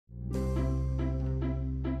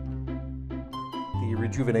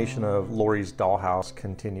rejuvenation of Lori's dollhouse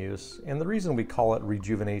continues. And the reason we call it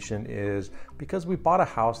rejuvenation is because we bought a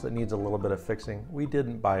house that needs a little bit of fixing. We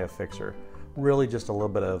didn't buy a fixer. Really just a little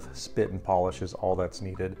bit of spit and polish is all that's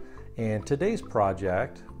needed. And today's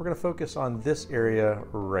project, we're going to focus on this area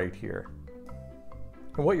right here.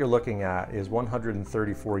 And what you're looking at is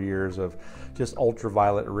 134 years of just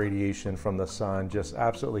ultraviolet radiation from the sun, just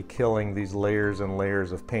absolutely killing these layers and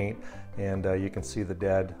layers of paint. And you can see the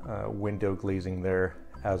dead window glazing there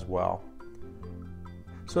as well.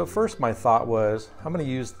 So at first my thought was, I'm going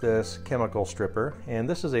to use this chemical stripper, and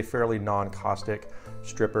this is a fairly non-caustic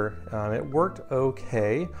stripper. It worked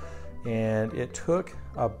okay, and it took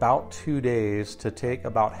about 2 days to take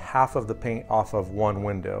about half of the paint off of one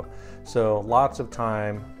window. So lots of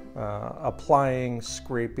time applying,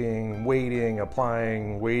 scraping, waiting,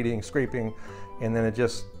 applying, waiting, scraping, and then it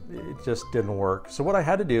just didn't work. So what I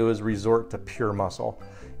had to do is resort to pure muscle.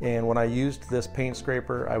 And when I used this paint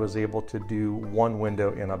scraper, I was able to do one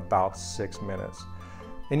window in about 6 minutes.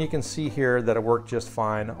 And you can see here that it worked just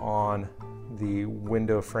fine on the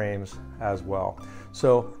window frames as well.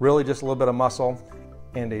 So really just a little bit of muscle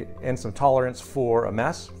and some tolerance for a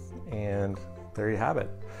mess, and there you have it.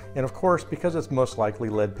 And of course, because it's most likely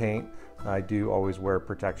lead paint, I do always wear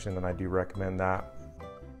protection, and I do recommend that.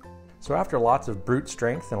 So after lots of brute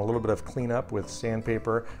strength and a little bit of cleanup with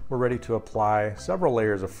sandpaper, we're ready to apply several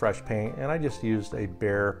layers of fresh paint, and I just used a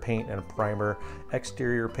bare paint and primer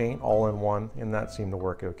exterior paint all in one, and that seemed to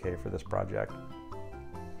work okay for this project.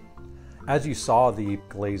 As you saw, the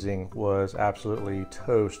glazing was absolutely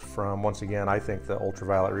toast from, once again, I think the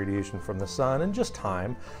ultraviolet radiation from the sun and just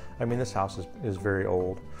time. I mean, this house is very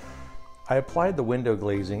old. I applied the window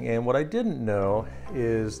glazing, and what I didn't know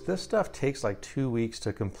is this stuff takes like 2 weeks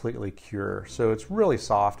to completely cure. So it's really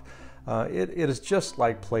soft. It is just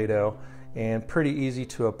like Play-Doh and pretty easy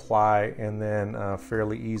to apply, and then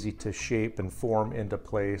fairly easy to shape and form into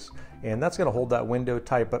place. And that's going to hold that window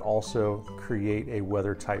tight, but also create a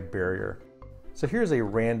weather tight barrier. So here's a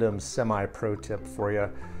random semi-pro tip for you.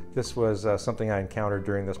 This was something I encountered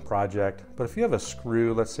during this project, but if you have a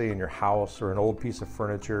screw, let's say in your house or an old piece of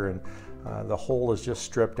furniture, and the hole is just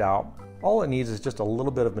stripped out, all it needs is just a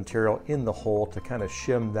little bit of material in the hole to kind of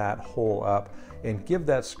shim that hole up and give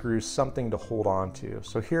that screw something to hold on to.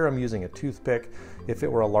 So here I'm using a toothpick. If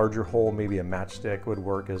it were a larger hole, maybe a matchstick would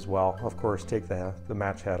work as well. Of course, take the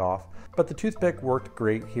match head off. But the toothpick worked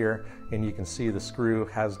great here, and you can see the screw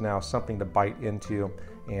has now something to bite into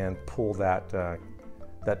and pull that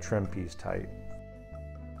trim piece tight.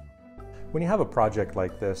 When you have a project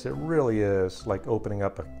like this, it really is like opening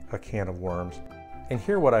up a can of worms. And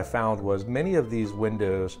here what I found was many of these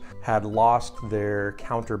windows had lost their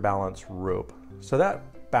counterbalance rope. So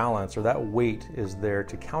that balance or that weight is there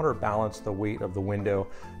to counterbalance the weight of the window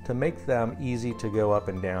to make them easy to go up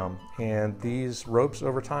and down. And these ropes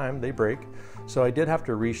over time, they break. So I did have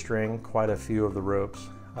to restring quite a few of the ropes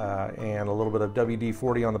and a little bit of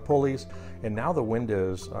WD-40 on the pulleys. And now the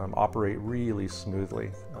windows operate really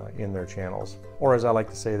smoothly in their channels. Or as I like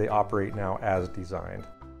to say, they operate now as designed.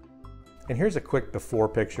 And here's a quick before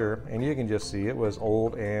picture, and you can just see it was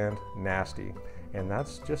old and nasty. And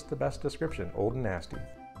that's just the best description, old and nasty.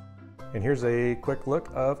 And here's a quick look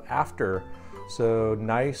of after. So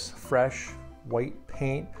nice, fresh, white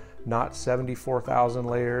paint, not 74,000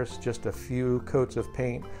 layers, just a few coats of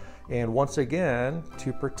paint. And once again,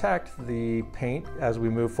 to protect the paint as we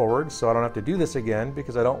move forward, so I don't have to do this again,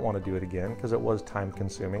 because I don't want to do it again, because it was time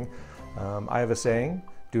consuming. I have a saying,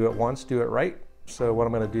 do it once, do it right. So what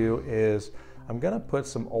I'm going to do is I'm going to put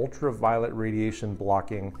some ultraviolet radiation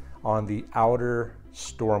blocking on the outer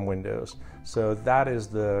storm windows. So that is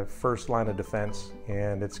the first line of defense,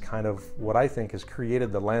 and it's kind of what I think has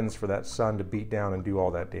created the lens for that sun to beat down and do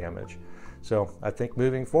all that damage. So I think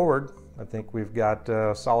moving forward, I think we've got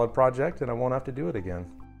a solid project, and I won't have to do it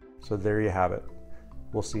again. So there you have it.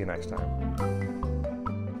 We'll see you next time.